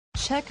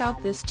Check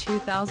out this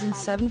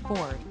 2007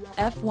 Ford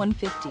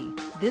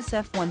F-150. This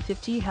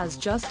F-150 has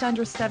just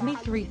under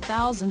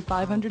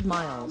 73,500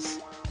 miles.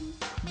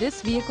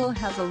 This vehicle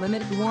has a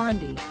limited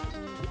warranty.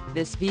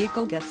 This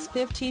vehicle gets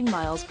 15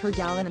 miles per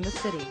gallon in the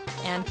city,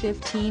 and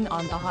 15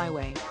 on the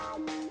highway.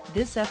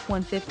 This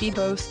F-150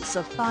 boasts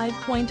a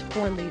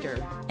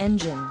 5.4-liter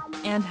engine,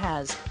 and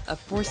has a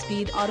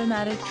 4-speed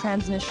automatic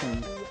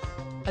transmission.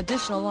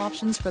 Additional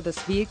options for this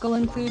vehicle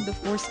include the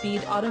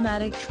 4-speed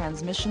automatic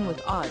transmission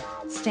with odd,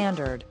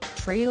 standard,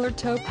 trailer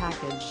tow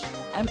package,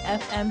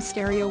 AM/FM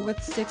stereo with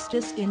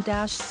 6-disc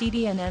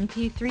in-CD and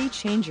MP3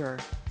 changer,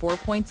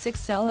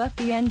 4.6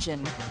 LFE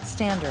engine,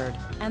 standard,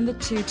 and the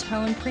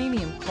 2-tone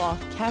premium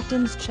cloth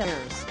captain's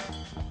chairs.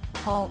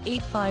 Call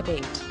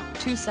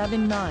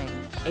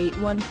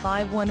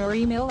 858-279-8151 or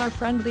email our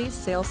friendly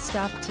sales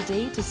staff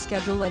today to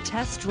schedule a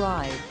test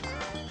drive.